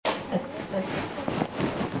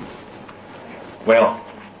Well,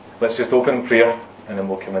 let's just open in prayer and then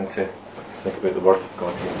we'll come in to think about the Word of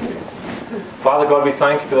God here today. Father God, we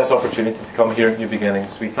thank you for this opportunity to come here at New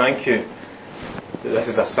Beginnings. We thank you that this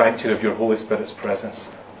is a sanctuary of your Holy Spirit's presence.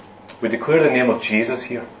 We declare the name of Jesus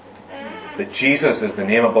here. That Jesus is the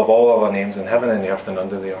name above all other names in heaven and the earth and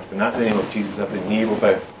under the earth. And at the name of Jesus every knee will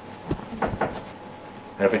bow. And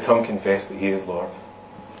every tongue confess that He is Lord.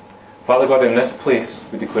 Father God, in this place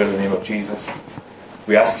we declare the name of Jesus.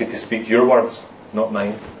 We ask you to speak your words, not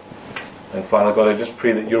mine. And Father God, I just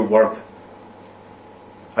pray that your word,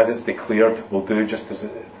 as it's declared, will do just as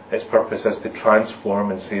its purpose is, to transform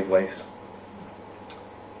and save lives.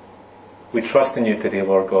 We trust in you today,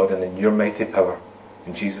 Lord God, and in your mighty power.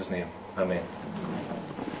 In Jesus' name, amen.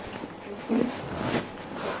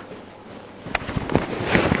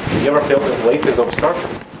 Have you ever felt that life is absurd?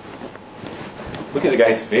 Look at the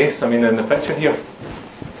guy's face. I mean, in the picture here,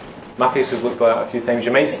 my face has looked like that a few times.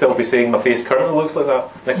 You might still be saying my face currently looks like that.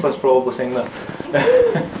 Nicholas probably saying that.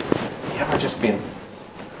 You ever just been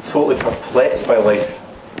totally perplexed by life?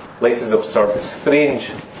 Life is absurd. It's strange.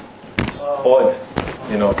 It's odd.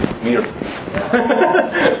 You know, weird.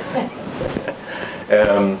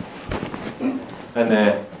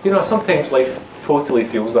 You know, sometimes life totally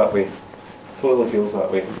feels that way. Totally feels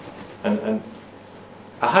that way. And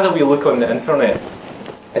I had a wee look on the internet.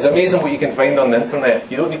 It's amazing what you can find on the internet.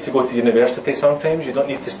 You don't need to go to university sometimes. You don't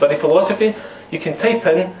need to study philosophy. You can type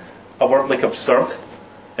in a word like absurd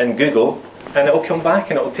in Google and it'll come back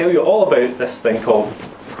and it'll tell you all about this thing called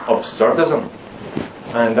absurdism.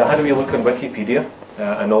 And I had a wee look on Wikipedia,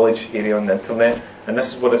 a knowledge area on the internet, and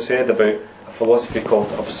this is what it said about a philosophy called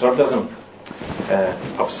absurdism.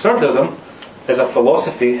 Absurdism is a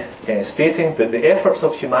philosophy stating that the efforts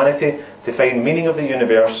of humanity to find meaning of the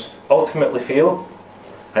universe ultimately fail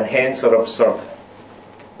and hence are absurd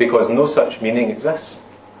because no such meaning exists.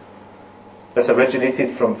 This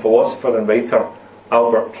originated from philosopher and writer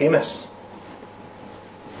Albert Camus.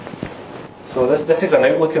 So this is an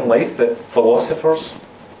outlook in life that philosophers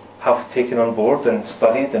have taken on board and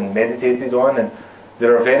studied and meditated on, and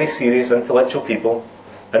there are very serious intellectual people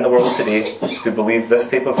in the world today who believe this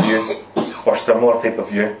type of view or similar type of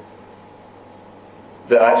view,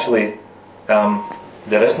 that actually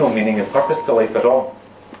there is no meaning and purpose to life at all.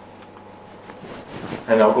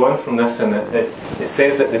 And I'll go on from this, and it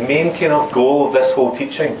says that the main kind of goal of this whole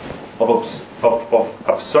teaching of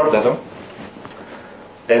absurdism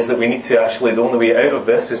is that we need to actually, the only way out of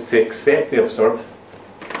this is to accept the absurd.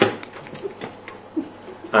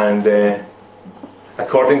 And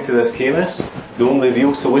according to this Camus, the only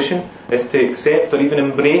real solution is to accept or even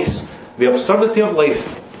embrace the absurdity of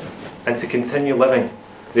life and to continue living.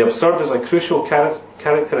 The absurd is a crucial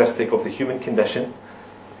characteristic of the human condition,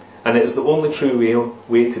 and it is the only true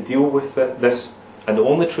way to deal with this, and the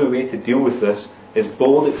only true way to deal with this is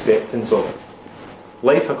bold acceptance of it.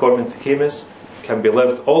 Life, according to Camus, can be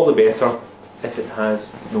lived all the better if it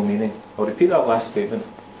has no meaning. I'll repeat that last statement.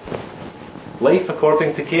 Life,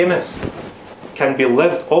 according to Camus, can be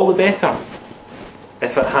lived all the better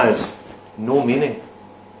if it has no meaning.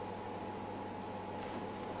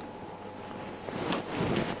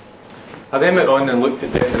 I then went on and looked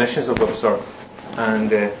at definitions of absurd,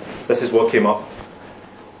 and this is what came up.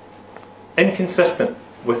 Inconsistent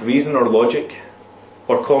with reason or logic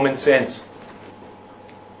or common sense.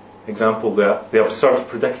 Example, the absurd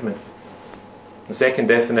predicament. The second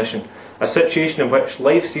definition, a situation in which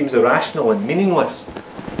life seems irrational and meaningless.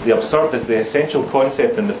 The absurd is the essential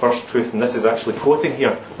concept in the first truth, and this is actually quoting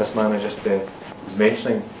here. This man I just was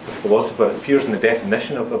mentioning, this philosopher, it appears in the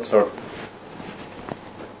definition of absurd.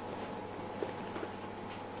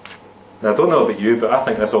 Now I don't know about you, but I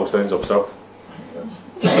think this all sounds absurd.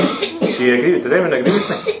 Do you agree? Does anyone agree with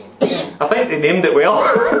me? I think they named it well.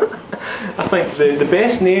 I think the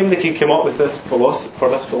best name they could come up with for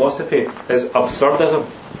this philosophy is absurdism.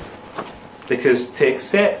 Because to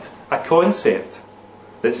accept a concept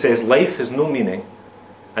that says life has no meaning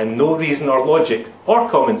and no reason or logic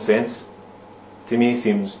or common sense, to me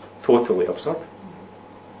seems totally absurd.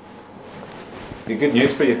 The good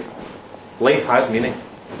news for you. Life has meaning.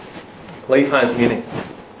 Life has meaning.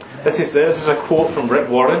 This is a quote from Rick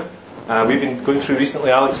Warren. We've been going through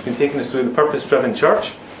recently, Alex has been taking us through The Purpose-Driven Church,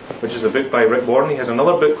 which is a book by Rick Warren. He has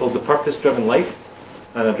another book called The Purpose-Driven Life,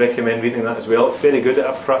 and I'd recommend reading that as well. It's very good. It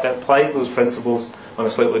applies those principles on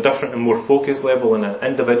a slightly different and more focused level in an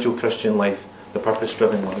individual Christian life. The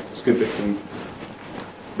Purpose-Driven Life. It's a good book to read.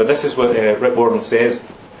 But this is what Rick Warren says.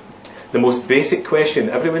 The most basic question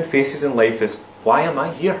everyone faces in life is, why am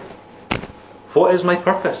I here? What is my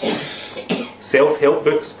purpose? Self-help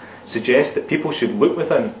books suggest that people should look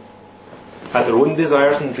within, at their own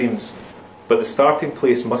desires and dreams, But the starting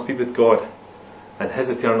place must be with God and His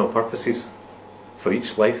eternal purposes for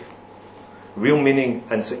each life. Real meaning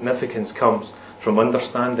and significance comes from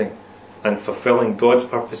understanding and fulfilling God's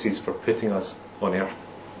purposes for putting us on earth.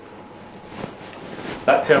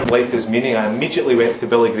 That term, life is meaning, I immediately went to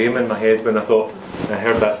Billy Graham in my head when I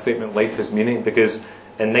heard that statement, life is meaning, because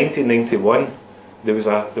in 1991 there was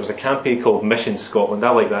a campaign called Mission Scotland.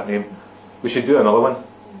 I like that name. We should do another one.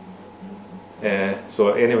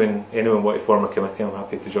 So anyone want to form a committee, I'm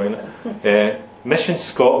happy to join it. Mission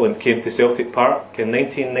Scotland came to Celtic Park in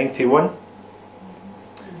 1991,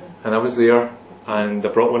 and I was there, and I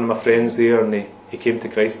brought one of my friends there, and he came to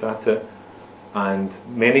Christ at it, and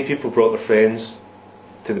many people brought their friends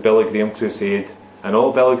to the Billy Graham crusade, and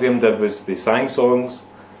all Billy Graham did was they sang songs,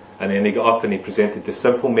 and then he got up and he presented the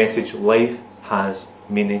simple message: life has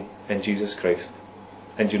meaning in Jesus Christ.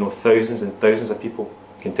 And thousands and thousands of people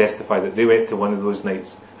can testify that they went to one of those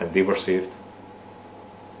nights and they were saved,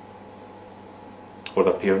 or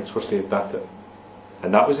their parents were saved at it.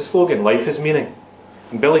 And that was the slogan, life is meaning.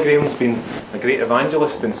 And Billy Graham's been a great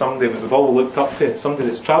evangelist and somebody that we've all looked up to, somebody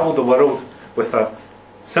that's travelled the world with a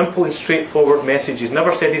simple and straightforward message. He's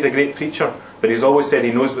never said he's a great preacher, but he's always said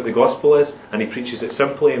he knows what the gospel is, and he preaches it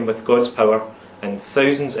simply and with God's power, and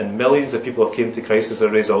thousands and millions of people have came to Christ as a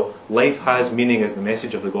result. Life has meaning is the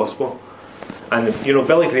message of the gospel. And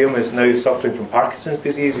Billy Graham is now suffering from Parkinson's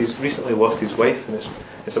disease. He's recently lost his wife, and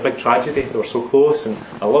it's a big tragedy. They were so close, and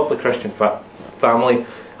a lovely Christian family.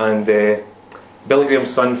 And Billy Graham's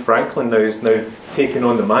son Franklin is now taking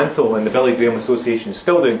on the mantle, and the Billy Graham Association is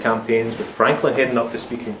still doing campaigns with Franklin heading up to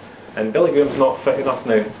speaking. And Billy Graham's not fit enough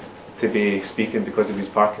now to be speaking because of his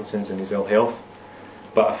Parkinson's and his ill health.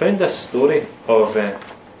 But I found this story of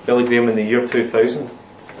Billy Graham in the year 2000.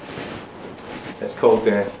 It's called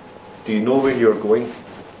Do You Know Where You're Going?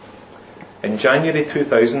 In January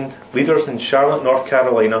 2000, leaders in Charlotte, North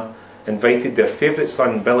Carolina invited their favourite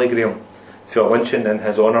son, Billy Graham, to a luncheon in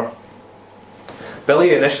his honour.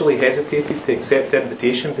 Billy initially hesitated to accept the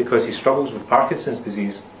invitation because he struggles with Parkinson's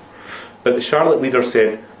disease. But the Charlotte leader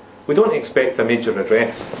said, "We don't expect a major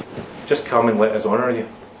address. Just come and let us honour you."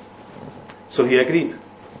 So he agreed.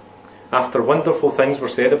 After wonderful things were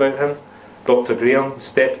said about him, Dr. Graham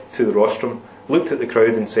stepped to the rostrum, looked at the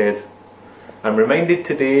crowd and said, "I'm reminded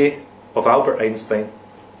today of Albert Einstein,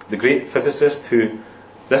 the great physicist who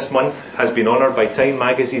this month has been honoured by Time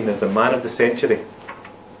magazine as the man of the century.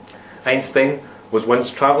 Einstein was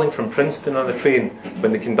once travelling from Princeton on a train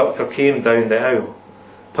when the conductor came down the aisle,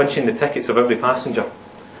 punching the tickets of every passenger.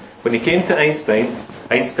 When he came to Einstein,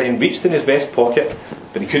 Einstein reached in his vest pocket,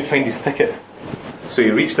 but he couldn't find his ticket. So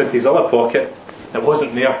he reached into his other pocket, it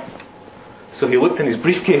wasn't there. So he looked in his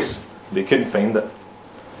briefcase, but he couldn't find it.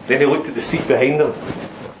 Then he looked at the seat behind him,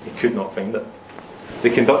 he could not find it. The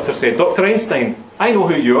conductor said, "Dr. Einstein, I know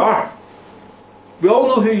who you are. We all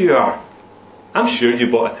know who you are. I'm sure you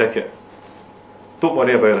bought a ticket. Don't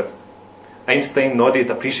worry about it." Einstein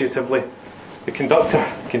nodded appreciatively. The conductor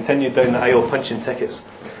continued down the aisle punching tickets.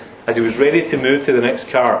 As he was ready to move to the next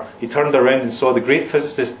car, he turned around and saw the great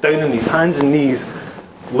physicist down on his hands and knees,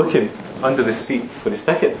 looking under the seat for his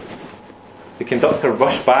ticket. The conductor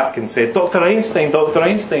rushed back and said, Dr. Einstein,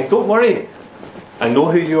 don't worry. I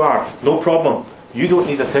know who you are. No problem. You don't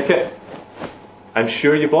need a ticket. I'm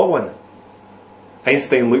sure you bought one."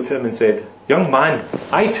 Einstein looked at him and said, "Young man,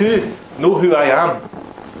 I too know who I am.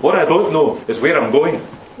 What I don't know is where I'm going."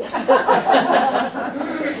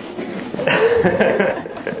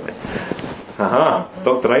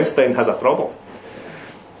 Dr. Einstein has a problem.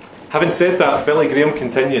 Having said that, Billy Graham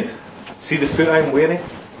continued, "See the suit I'm wearing?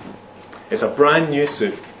 It's a brand new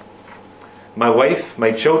suit. My wife,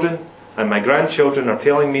 my children, and my grandchildren are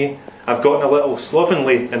telling me I've gotten a little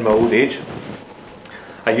slovenly in my old age.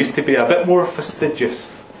 I used to be a bit more fastidious.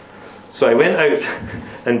 So I went out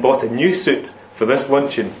and bought a new suit for this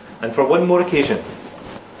luncheon and for one more occasion.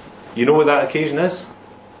 You know what that occasion is?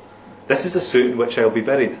 This is the suit in which I'll be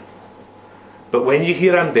buried. But when you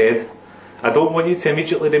hear I'm dead, I don't want you to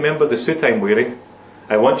immediately remember the suit I'm wearing.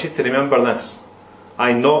 I want you to remember this.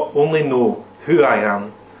 I not only know who I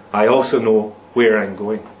am, I also know where I'm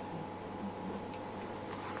going."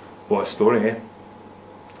 What a story, eh?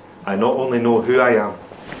 I not only know who I am,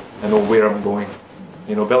 I know where I'm going.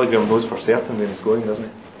 Billy Graham knows for certain where he's going, doesn't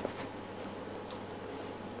he?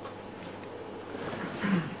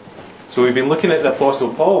 So we've been looking at the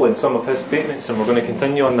Apostle Paul and some of his statements, and we're going to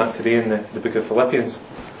continue on that today in the book of Philippians.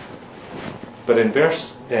 But in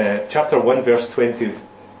chapter 1, verse 20,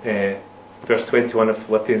 verse 21 of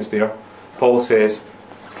Philippians there, Paul says,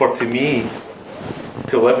 "For to me,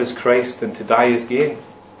 to live is Christ and to die is gain."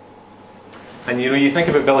 And you think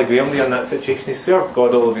about Billy Graham there in that situation. He served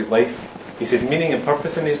God all of his life. He's had meaning and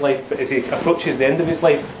purpose in his life, but as he approaches the end of his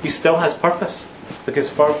life, he still has purpose. Because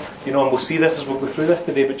and we'll see this as we'll go through this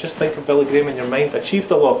today, but just think of Billy Graham in your mind.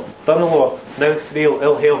 Achieved a lot, done a lot, now frail,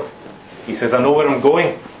 ill health. He says, I know where I'm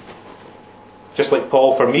going. Just like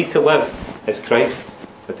Paul, for me to live is Christ,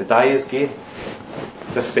 but to die is gain.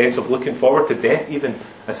 This sense of looking forward to death even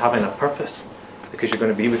as having a purpose, because you're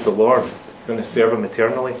going to be with the Lord, you're going to serve Him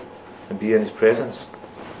eternally and be in His presence.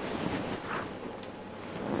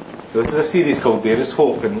 So this is a series called There is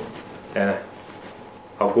Hope, and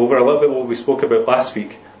I'll go over a little bit what we spoke about last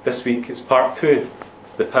week. This week is part 2,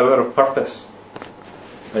 the power of purpose.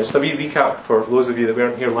 Now just a wee recap for those of you that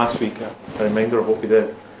weren't here last week, a reminder of what we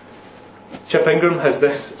did. Chip Ingram has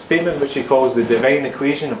this statement which he calls the divine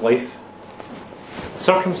equation of life.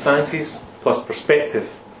 Circumstances plus perspective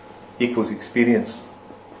equals experience.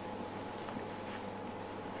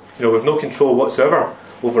 We've no control whatsoever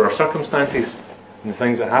over our circumstances and the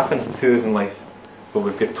things that happen to us in life, but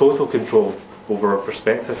we've got total control over our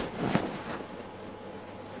perspective.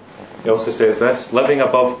 He also says this: living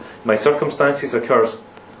above my circumstances occurs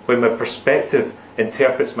when my perspective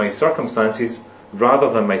interprets my circumstances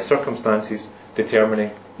rather than my circumstances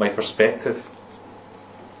determining my perspective.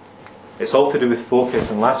 It's all to do with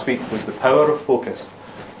focus, and last week was the power of focus.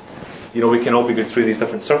 We can all be going through these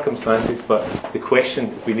different circumstances, but the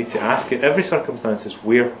question we need to ask in every circumstance is,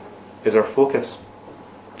 where is our focus?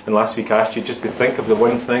 And last week I asked you just to think of the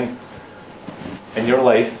one thing in your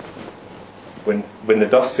life, when the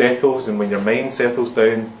dust settles and when your mind settles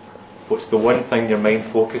down, what's the one thing your mind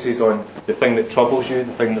focuses on? The thing that troubles you,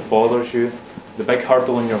 the thing that bothers you, the big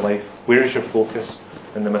hurdle in your life. Where is your focus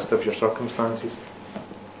in the midst of your circumstances?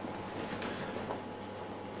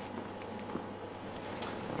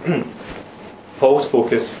 Paul's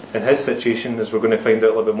focus in his situation, as we're going to find out a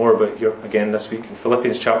little bit more about here again this week, in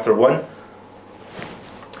Philippians chapter 1,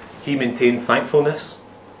 he maintained thankfulness,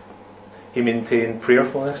 he maintained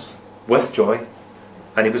prayerfulness with joy,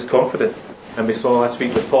 and he was confident. And we saw last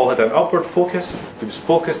week that Paul had an upward focus. He was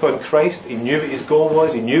focused on Christ. He knew what his goal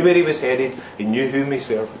was. He knew where he was headed. He knew whom he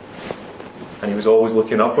served. And he was always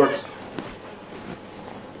looking upwards.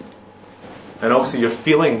 And also your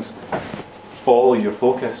feelings follow your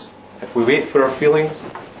focus. If we wait for our feelings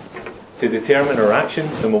to determine our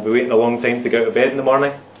actions, then we'll be waiting a long time to get out of bed in the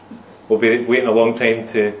morning. We'll be waiting a long time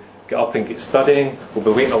to get up and get studying. We'll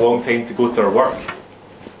be waiting a long time to go to our work.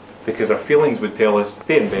 Because our feelings would tell us,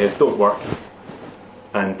 stay in bed, don't work,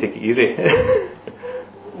 and take it easy.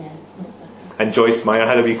 And Joyce Meyer, I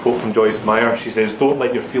had a wee quote from Joyce Meyer. She says, don't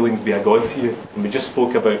let your feelings be a god to you. And we just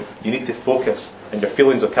spoke about, you need to focus, and your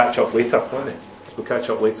feelings will catch up later, won't they? They'll catch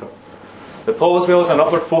up later. But Paul as well as an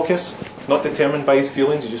upward focus, not determined by his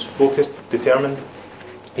feelings, he just focused, determined.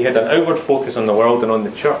 He had an outward focus on the world and on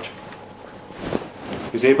the church.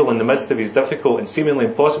 He was able in the midst of his difficult and seemingly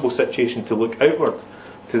impossible situation to look outward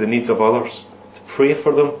to the needs of others, to pray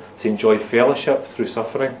for them, to enjoy fellowship through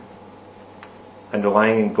suffering, and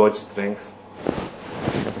relying on God's strength.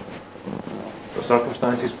 So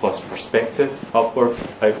circumstances plus perspective, upward,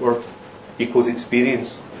 outward, equals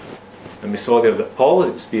experience. And we saw there that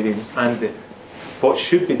Paul's experience and what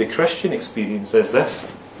should be the Christian experience is this: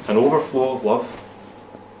 an overflow of love,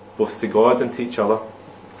 both to God and to each other,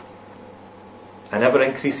 an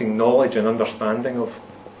ever-increasing knowledge and understanding of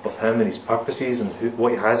Him and His purposes and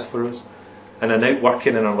what He has for us, and an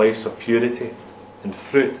outworking in our lives of purity and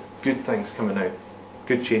fruit, good things coming out,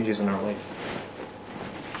 good changes in our life.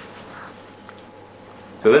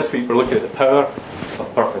 So this week we're looking at the power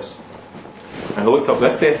of purpose. And I looked up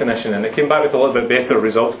this definition and it came back with a little bit better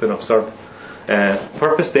results than absurd.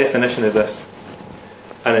 Purpose definition is this: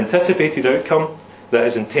 an anticipated outcome that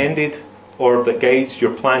is intended or that guides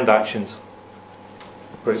your planned actions.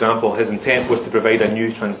 For example, his intent was to provide a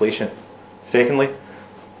new translation. Secondly,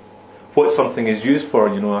 what something is used for.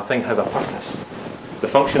 A thing has a purpose. The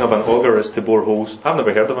function of an auger is to bore holes. I've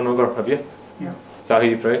never heard of an auger, have you? Yeah. Is that how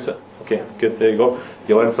you pronounce it? Okay, good, there you go.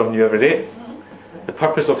 You learn something new every day. The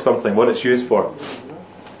purpose of something, what it's used for.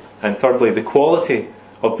 And thirdly, the quality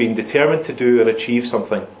of being determined to do or achieve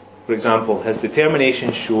something. For example, his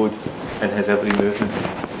determination showed in his every movement.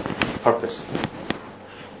 Purpose.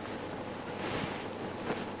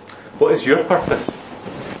 What is your purpose?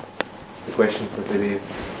 That's the question for today.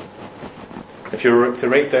 If you were to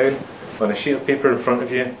write down on a sheet of paper in front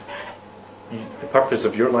of you the purpose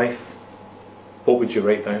of your life, what would you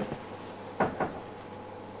write down?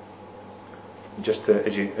 Just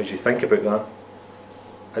as you think about that,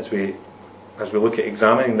 as we look at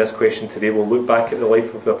examining this question today, we'll look back at the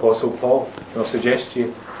life of the Apostle Paul, and I'll suggest to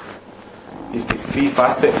you he's got three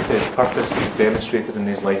facets to his purpose that he's demonstrated in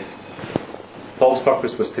his life. Paul's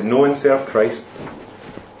purpose was to know and serve Christ,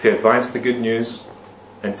 to advance the good news,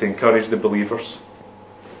 and to encourage the believers.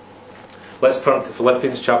 Let's turn to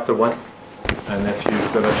Philippians chapter 1. And if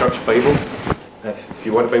you've got a church Bible, if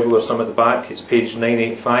you want a Bible, there's some at the back. It's page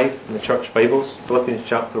 985 in the church Bibles. Philippians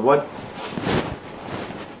chapter 1.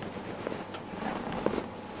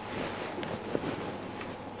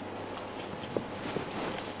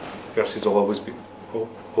 Verses will always be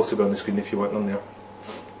also be on the screen if you want them there.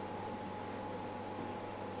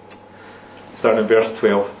 Starting in verse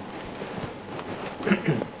 12.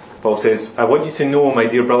 Paul says, I want you to know, my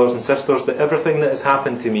dear brothers and sisters, that everything that has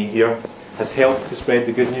happened to me here has helped to spread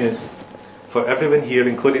the good news. For everyone here,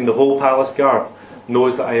 including the whole palace guard,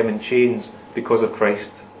 knows that I am in chains because of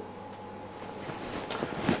Christ.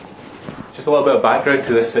 Just a little bit of background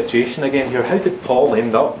to this situation again here. How did Paul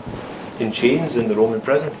end up in chains in the Roman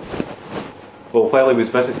prison? Well, while he was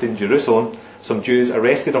visiting Jerusalem, some Jews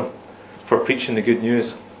arrested him for preaching the good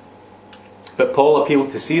news. But Paul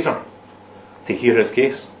appealed to Caesar to hear his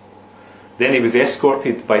case. Then he was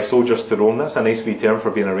escorted by soldiers to Rome. That's a nice wee term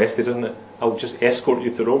for being arrested, isn't it? I'll just escort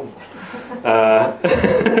you to Rome.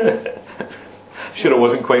 Sure it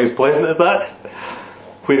wasn't quite as pleasant as that.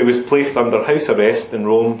 Where he was placed under house arrest in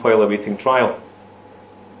Rome while awaiting trial.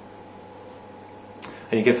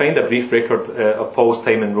 And you can find a brief record of Paul's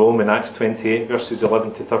time in Rome in Acts 28 verses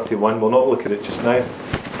 11 to 31. We'll not look at it just now,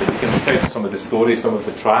 but you can look out some of the stories, some of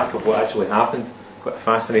the track of what actually happened. Quite a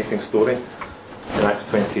fascinating story in Acts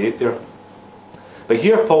 28 there. But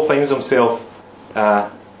here Paul finds himself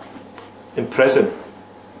in prison.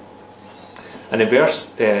 And in verse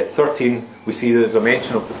 13 we see there's a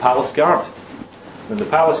mention of the palace guard. And the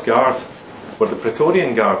palace guard were the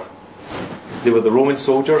Praetorian Guard. They were the Roman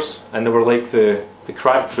soldiers, and they were like the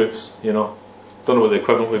crack troops, you know. Don't know what the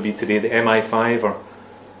equivalent would be today, the MI5 or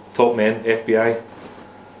top men, FBI.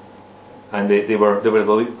 And they were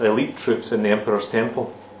the elite troops in the Emperor's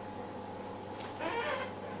Temple.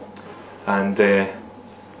 And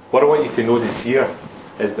what I want you to notice here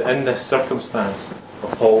is that in this circumstance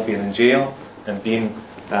of Paul being in jail and being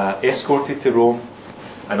escorted to Rome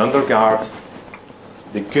and under guard,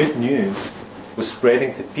 the good news was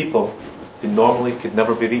spreading to people who normally could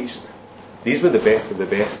never be reached. These were the best of the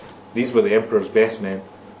best. These were the Emperor's best men.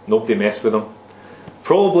 Nobody messed with them.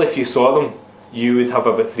 Probably if you saw them, you would have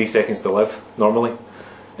about 3 seconds to live, normally.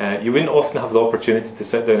 You wouldn't often have the opportunity to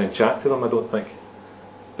sit down and chat to them, I don't think.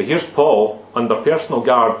 But here's Paul under personal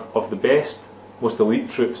guard of the best, most elite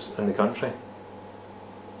troops in the country.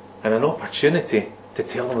 And an opportunity to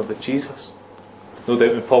tell them about Jesus. No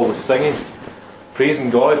doubt when Paul was singing, praising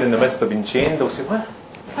God in the midst of being chained, they'll say, "What?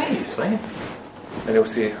 Why are you singing?" And he'll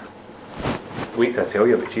say, "Wait till I tell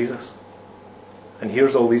you about Jesus." And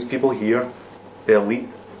here's all these people here, the elite,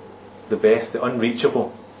 the best, the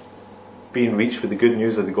unreachable, being reached with the good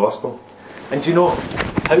news of the gospel. And do you know,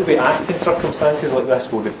 how we act in circumstances like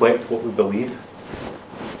this will reflect what we believe.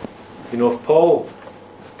 You know, if Paul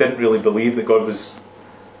didn't really believe that God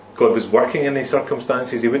was working in these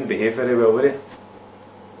circumstances, he wouldn't behave very well, would he?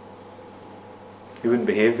 He wouldn't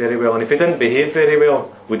behave very well. And if he didn't behave very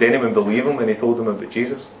well, would anyone believe him when he told them about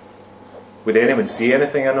Jesus? Would anyone see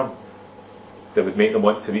anything in him that would make them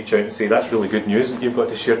want to reach out and say, "That's really good news that you've got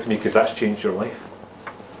to share to me because that's changed your life"?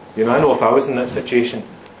 You know, I know if I was in that situation,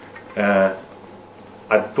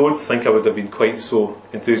 I don't think I would have been quite so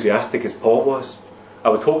enthusiastic as Paul was. I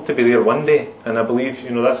would hope to be there one day, and I believe, you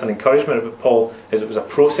know, that's an encouragement about Paul, is it was a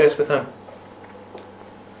process with him.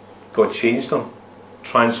 God changed him,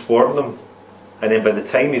 transformed him, and then by the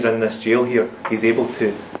time he's in this jail here, he's able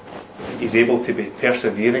to be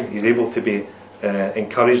persevering, he's able to be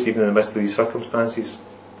encouraged even in the midst of these circumstances.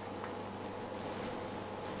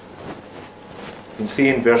 You can see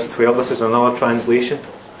in verse 12, this is another translation.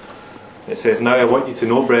 It says, "Now I want you to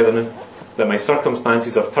know, brethren, that my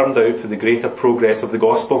circumstances have turned out for the greater progress of the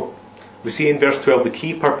gospel." We see in verse 12 the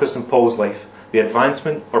key purpose in Paul's life, the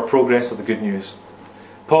advancement or progress of the good news.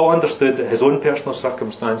 Paul understood that his own personal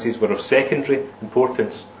circumstances were of secondary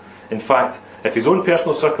importance. In fact, if his own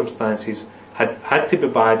personal circumstances had to be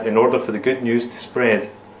bad in order for the good news to spread,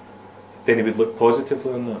 then he would look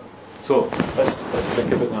positively on that. So let's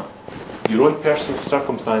think about that. Your own personal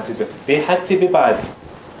circumstances, if they had to be bad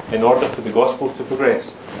in order for the gospel to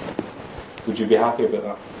progress, would you be happy about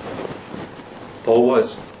that? Paul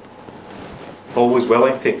was. Paul was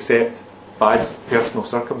willing to accept bad personal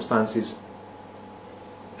circumstances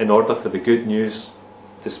in order for the good news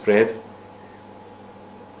to spread.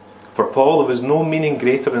 For Paul, there was no meaning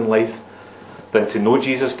greater in life than to know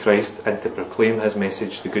Jesus Christ and to proclaim his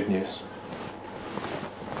message, the good news.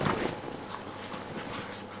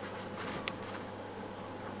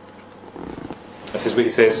 This is what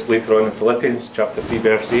he says later on in Philippians chapter 3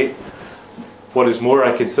 verse 8. What is more,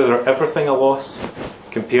 I consider everything a loss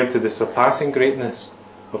compared to the surpassing greatness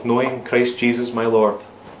of knowing Christ Jesus my Lord,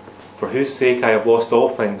 for whose sake I have lost all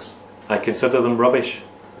things. I consider them rubbish,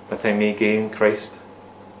 that I may gain Christ.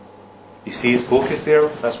 You see his focus there?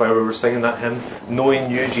 That's why we were singing that hymn.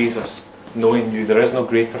 Knowing you, Jesus. Knowing you. There is no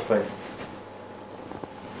greater thing.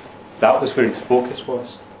 That was where his focus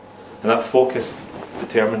was. And that focus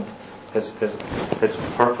determined his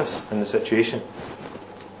purpose in the situation.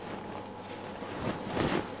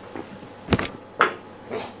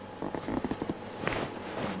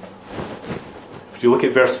 If you look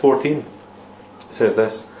at verse 14, it says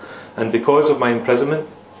this, and because of my imprisonment,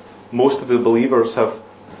 most of the believers have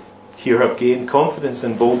gained confidence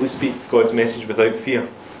and boldly speak God's message without fear.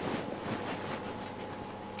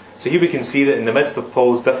 So here we can see that in the midst of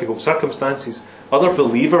Paul's difficult circumstances, other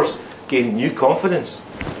believers gain new confidence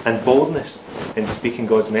and boldness in speaking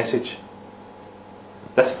God's message.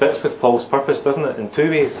 This fits with Paul's purpose, doesn't it? In two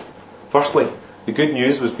ways. Firstly, the good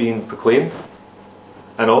news was being proclaimed,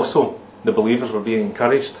 and also the believers were being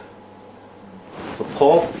encouraged. So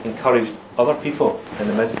Paul encouraged other people in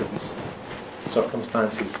the midst of his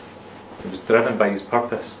circumstances. He was driven by his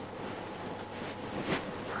purpose.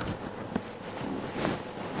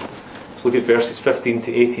 Let's look at verses 15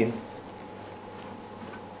 to 18.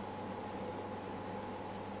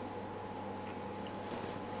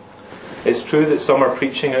 It's true that some are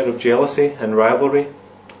preaching out of jealousy and rivalry,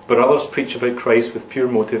 but others preach about Christ with pure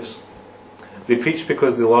motives. They preach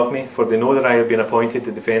because they love me, for they know that I have been appointed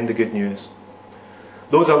to defend the good news.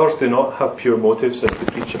 Those others do not have pure motives as they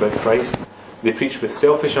preach about Christ. They preach with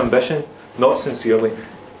selfish ambition, not sincerely,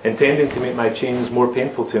 intending to make my chains more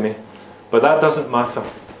painful to me. But that doesn't matter.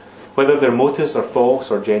 Whether their motives are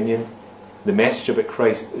false or genuine, the message about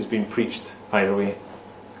Christ is being preached either way.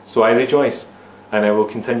 So I rejoice, and I will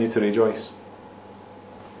continue to rejoice.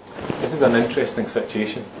 This is an interesting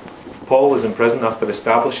situation. Paul is in prison after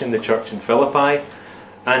establishing the church in Philippi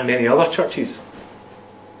and many other churches.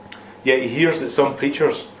 Yet he hears that some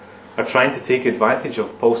preachers are trying to take advantage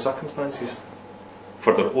of Paul's circumstances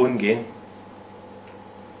for their own gain.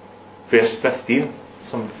 Verse 15,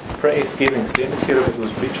 some pretty scathing statements here about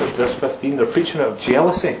those preachers. Verse 15, they're preaching out of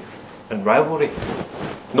jealousy and rivalry.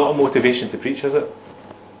 Not a motivation to preach, is it?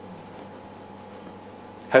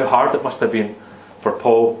 How hard it must have been for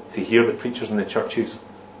Paul to hear that preachers in the churches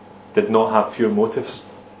did not have pure motives.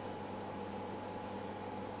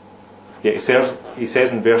 Yet he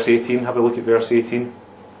says in verse 18, have a look at verse 18.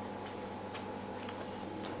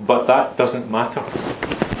 But that doesn't matter.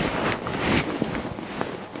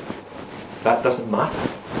 That doesn't matter.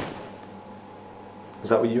 Is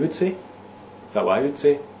that what you would say? Is that what I would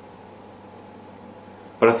say?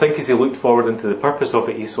 But I think as he looked forward into the purpose of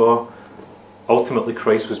it, he saw ultimately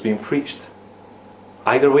Christ was being preached.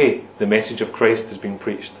 Either way, the message of Christ is being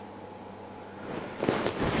preached.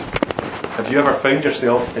 Have you ever found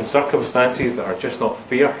yourself in circumstances that are just not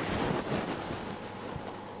fair?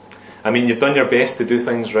 I mean, you've done your best to do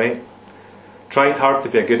things right, tried hard to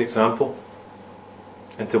be a good example,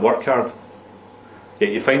 and to work hard.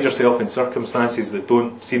 Yet you find yourself in circumstances that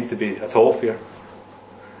don't seem to be at all fair.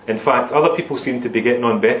 In fact, other people seem to be getting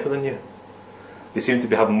on better than you. They seem to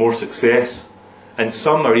be having more success, and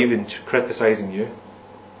some are even criticising you.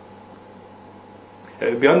 It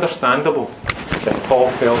would be understandable if Paul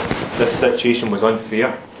felt this situation was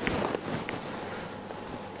unfair.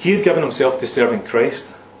 He had given himself to serving Christ,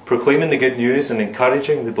 proclaiming the good news and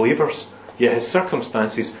encouraging the believers, yet his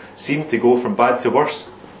circumstances seemed to go from bad to worse.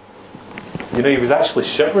 You know, he was actually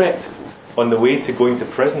shipwrecked on the way to going to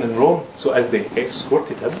prison in Rome. So as they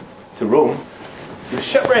escorted him to Rome, he was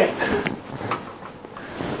shipwrecked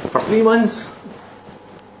for 3 months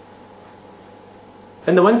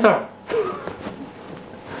in the winter.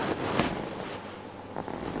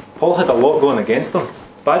 Paul had a lot going against him.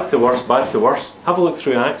 Bad to worse, bad to worse. Have a look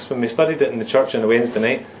through Acts. When we studied it in the church on a Wednesday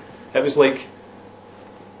night, it was like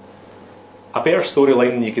a better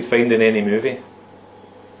storyline than you could find in any movie.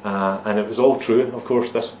 And it was all true, of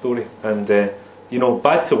course, this story. And,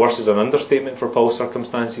 bad to worse is an understatement for Paul's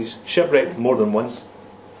circumstances. Shipwrecked more than once.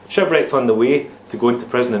 Shipwrecked on the way to go into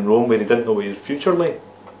prison in Rome where he didn't know where his future lay.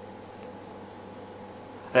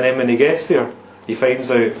 And then when he gets there, he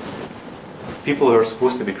finds out people who are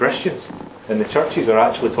supposed to be Christians in the churches are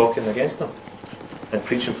actually talking against him and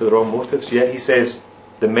preaching for the wrong motives. Yet he says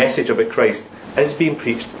the message about Christ is being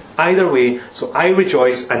preached either way, so I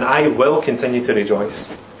rejoice and I will continue to rejoice.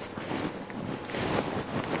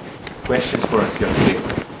 Questions for us here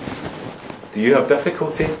today. Do you have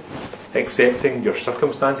difficulty accepting your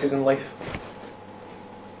circumstances in life?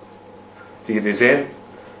 Do you resent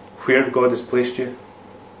where God has placed you?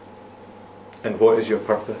 And what is your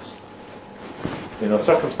purpose? You know,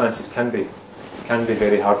 circumstances can be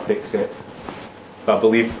very hard to accept. But I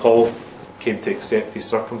believe Paul came to accept these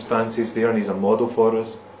circumstances there, and he's a model for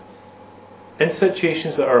us. In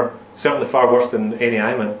situations that are certainly far worse than any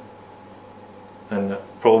I'm in, and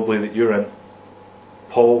probably that you're in,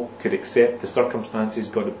 Paul could accept the circumstances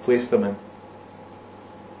God had placed him in.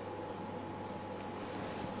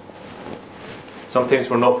 Sometimes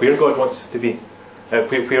we're not where God wants us to be,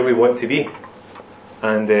 where we want to be.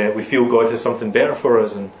 And we feel God has something better for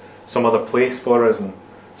us, and some other place for us, and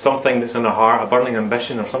something that's in our heart, a burning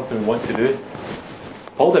ambition, or something we want to do.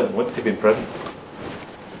 Paul didn't want to be in prison.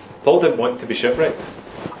 Paul didn't want to be shipwrecked.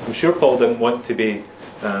 I'm sure Paul didn't want to be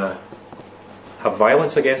have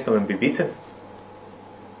violence against him and be beaten.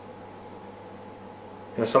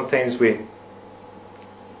 You know, sometimes we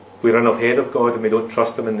run ahead of God and we don't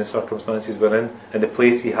trust Him in the circumstances we're in, and the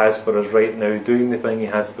place He has for us right now, doing the thing He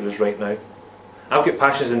has for us right now. I've got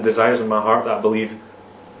passions and desires in my heart that I believe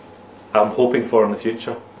I'm hoping for in the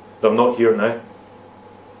future. They're not here now.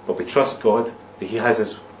 But we trust God that He has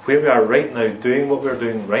us where we are right now, doing what we're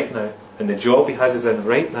doing right now, and the job He has us in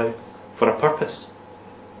right now for a purpose.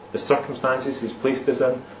 The circumstances He's placed us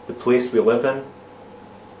in, the place we live in,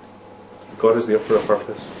 God is there for a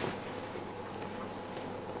purpose.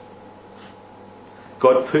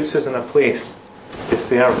 God puts us in a place to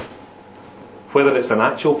serve. Whether it's an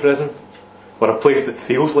actual prison or a place that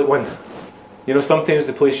feels like one. You know, sometimes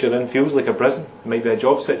the place you're in feels like a prison. It might be a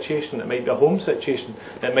job situation, it might be a home situation,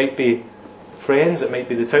 it might be friends, it might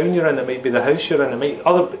be the town you're in, it might be the house you're in, it might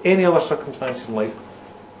be any other circumstances in life.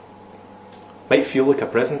 It might feel like a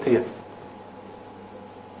prison to you.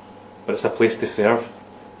 But it's a place to serve.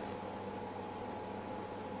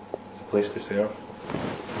 It's a place to serve.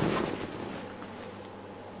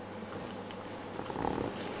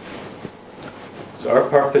 So our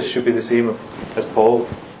purpose should be the same as Paul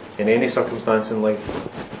in any circumstance in life.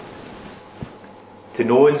 To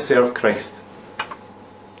know and serve Christ.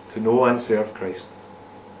 To know and serve Christ.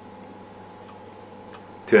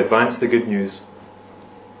 To advance the good news.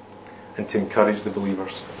 And to encourage the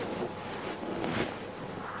believers.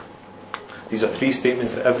 These are three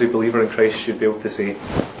statements that every believer in Christ should be able to say.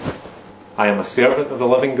 I am a servant of the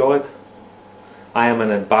living God. I am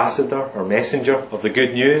an ambassador or messenger of the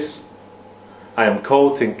good news. I am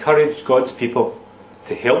called to encourage God's people,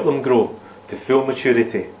 to help them grow to full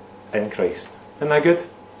maturity in Christ. Isn't that good?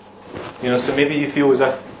 You know, so maybe you feel as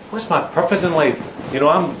if, what's my purpose in life? You know,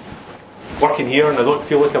 I'm working here and I don't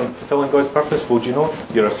feel like I'm fulfilling God's purpose. Well, do you know,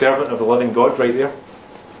 you're a servant of the living God right there.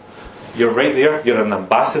 You're right there. You're an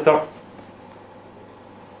ambassador.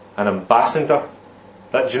 An ambassador.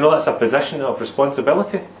 Do you know that's a position of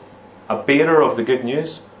responsibility? A bearer of the good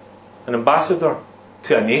news. An ambassador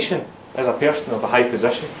to a nation. As a person of a high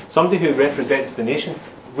position, somebody who represents the nation.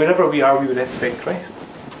 Wherever we are, we represent Christ.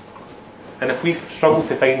 And if we struggle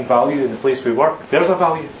to find value in the place we work, there's a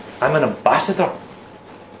value. I'm an ambassador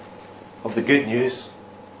of the good news,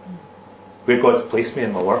 where God's placed me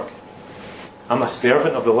in my work. I'm a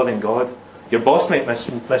servant of the living God. Your boss might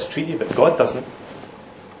mistreat you, but God doesn't.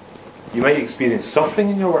 You might experience suffering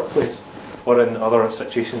in your workplace or in other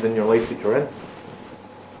situations in your life that you're in.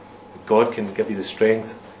 But God can give you the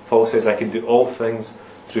strength. Paul says, I can do all things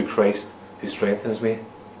through Christ who strengthens me.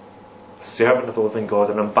 A servant of the living God,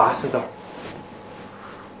 an ambassador.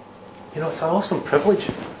 You know, it's an awesome privilege.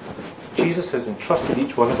 Jesus has entrusted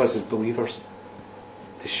each one of us as believers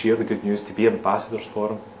to share the good news, to be ambassadors for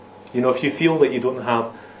Him. You know, if you feel that you don't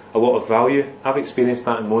have a lot of value, I've experienced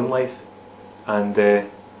that in my own life. And the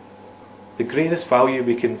greatest value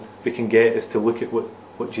we can get is to look at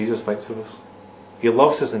what Jesus thinks of us. He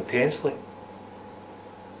loves us intensely.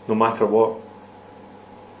 No matter what.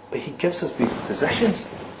 But He gives us these positions.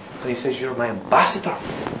 And He says, you're my ambassador.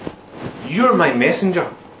 You're my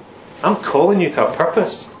messenger. I'm calling you to a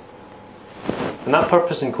purpose. And that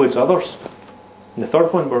purpose includes others. And the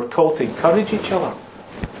third one, we're called to encourage each other.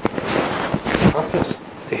 Purpose.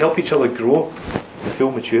 To help each other grow to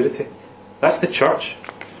full maturity. That's the church.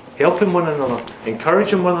 Helping one another.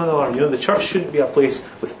 Encouraging one another. You know, the church shouldn't be a place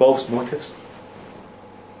with false motives.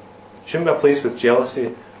 It shouldn't be a place with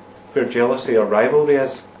jealousy, where jealousy or rivalry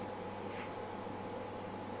is.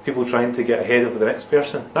 People trying to get ahead of the next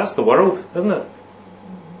person. That's the world, isn't it?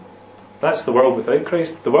 That's the world without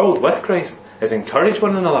Christ. The world with Christ is encourage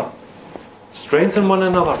one another, strengthen one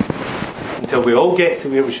another, until we all get to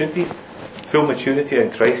where we should be. Full maturity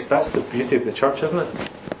in Christ. That's the beauty of the church, isn't it?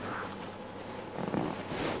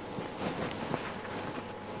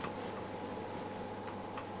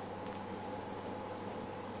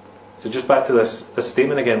 So just back to this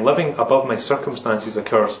statement again. Living above my circumstances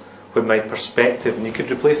occurs when my perspective, and you could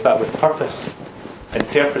replace that with purpose,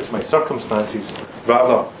 interprets my circumstances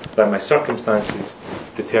rather than my circumstances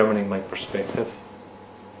determining my perspective.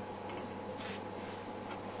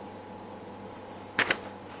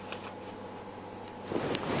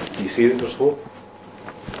 Do you see that there's hope?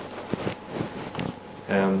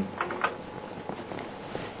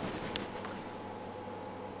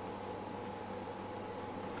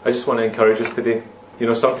 I just want to encourage us today.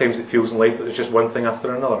 Sometimes it feels in life that there's just one thing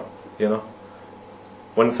after another.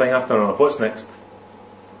 One thing after another. What's next?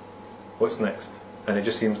 What's next? And it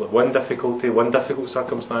just seems like one difficulty, one difficult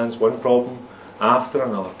circumstance, one problem after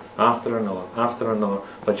another, after another, after another.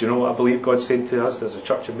 But you know what I believe God's saying to us as a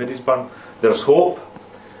church in Moodiesburn? There's hope,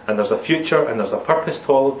 and there's a future, and there's a purpose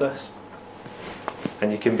to all of this.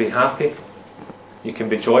 And you can be happy, you can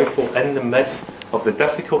be joyful in the midst of the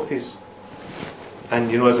difficulties. And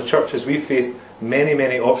as a church, as we've faced many,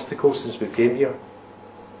 many obstacles since we came here,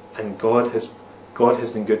 and God has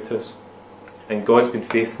been good to us, and God's been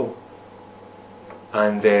faithful.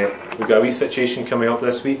 And we've got a wee situation coming up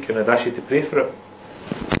this week, and I'd ask you to pray for it,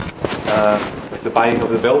 with the buying of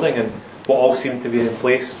the building, and what all seemed to be in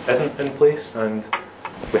place isn't in place, and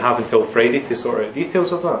we have until Friday to sort out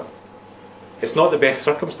details of that. It's not the best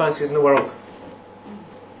circumstances in the world.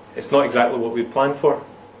 It's not exactly what we planned for.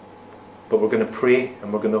 But we're going to pray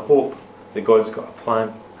and we're going to hope that God's got a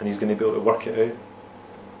plan and He's going to be able to work it out.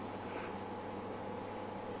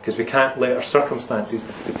 Because we can't let our circumstances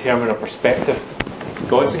determine our perspective.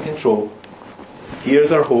 God's in control. He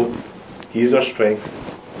is our hope. He is our strength.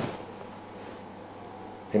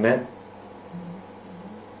 Amen?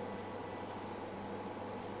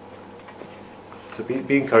 So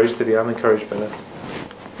be encouraged today. I'm encouraged by this.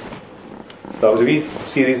 That was a wee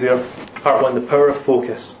series there. Part 1, the power of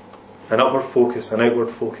focus. An upward focus, an outward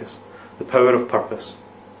focus. The power of purpose.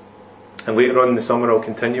 And later on in the summer I'll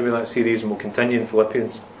continue with that series, and we'll continue in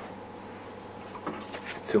Philippians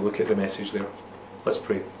to look at the message there. Let's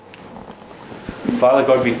pray. Father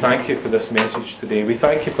God, we thank You for this message today. We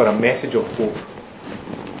thank You for a message of hope.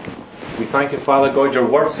 We thank You, Father God, Your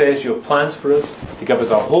word says You have plans for us to give us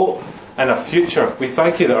a hope and a future. We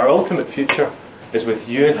thank You that our ultimate future is with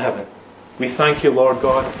You in heaven. We thank You, Lord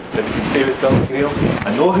God, that we can say with Bill Graeme,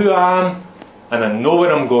 I know who I am and I know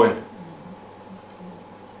where I'm going.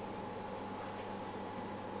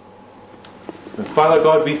 And Father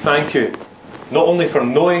God, we thank You not only for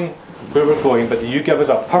knowing where we're going, but that You give us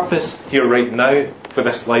a purpose here right now for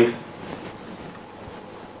this life.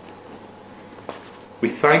 We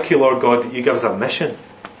thank You, Lord God, that You give us a mission.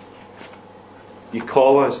 You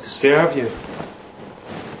call us to serve You,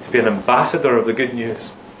 to be an ambassador of the good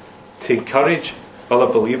news, to encourage other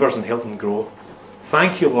believers and help them grow.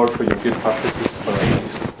 Thank You, Lord, for Your good purposes for our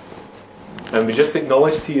lives. And we just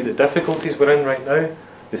acknowledge to You the difficulties we're in right now,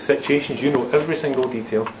 the situations. You know every single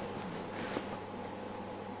detail.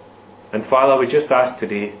 And Father, we just ask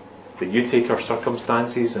today that You take our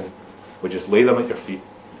circumstances and we just lay them at Your feet.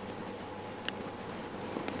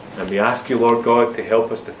 And we ask You, Lord God, to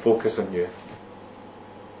help us to focus on You.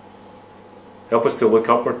 Help us to look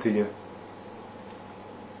upward to You.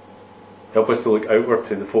 Help us to look outward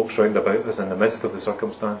to the folks round about us in the midst of the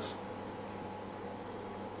circumstance.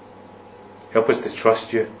 Help us to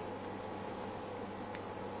trust You.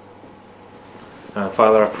 And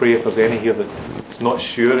Father, I pray if there's any here that is not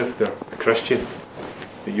sure if they're a Christian,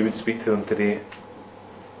 that You would speak to them today.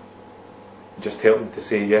 Just help them to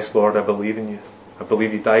say, yes, Lord, I believe in You. I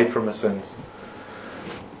believe You died for my sins.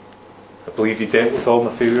 I believe You dealt with all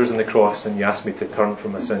my failures on the cross, and You asked me to turn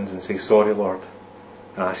from my sins and say, sorry, Lord.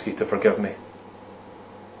 I ask You to forgive me.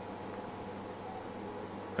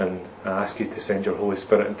 And I ask You to send Your Holy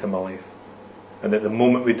Spirit into my life. And at the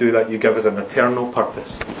moment we do that, You give us an eternal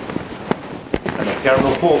purpose, an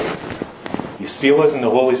eternal hope. You seal us in the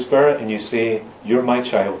Holy Spirit and You say, you're my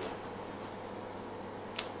child.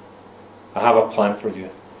 I have a plan for you.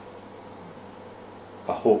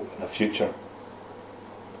 A hope and a future.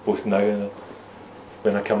 Both now and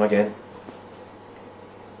when I come again.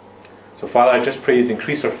 So Father, I just pray You'd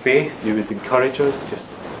increase our faith, You would encourage us, just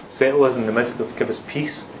settle us in the midst of, give us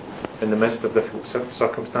peace in the midst of difficult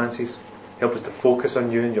circumstances. Help us to focus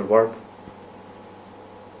on You and Your word.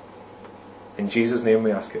 In Jesus' name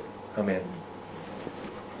we ask it. Amen.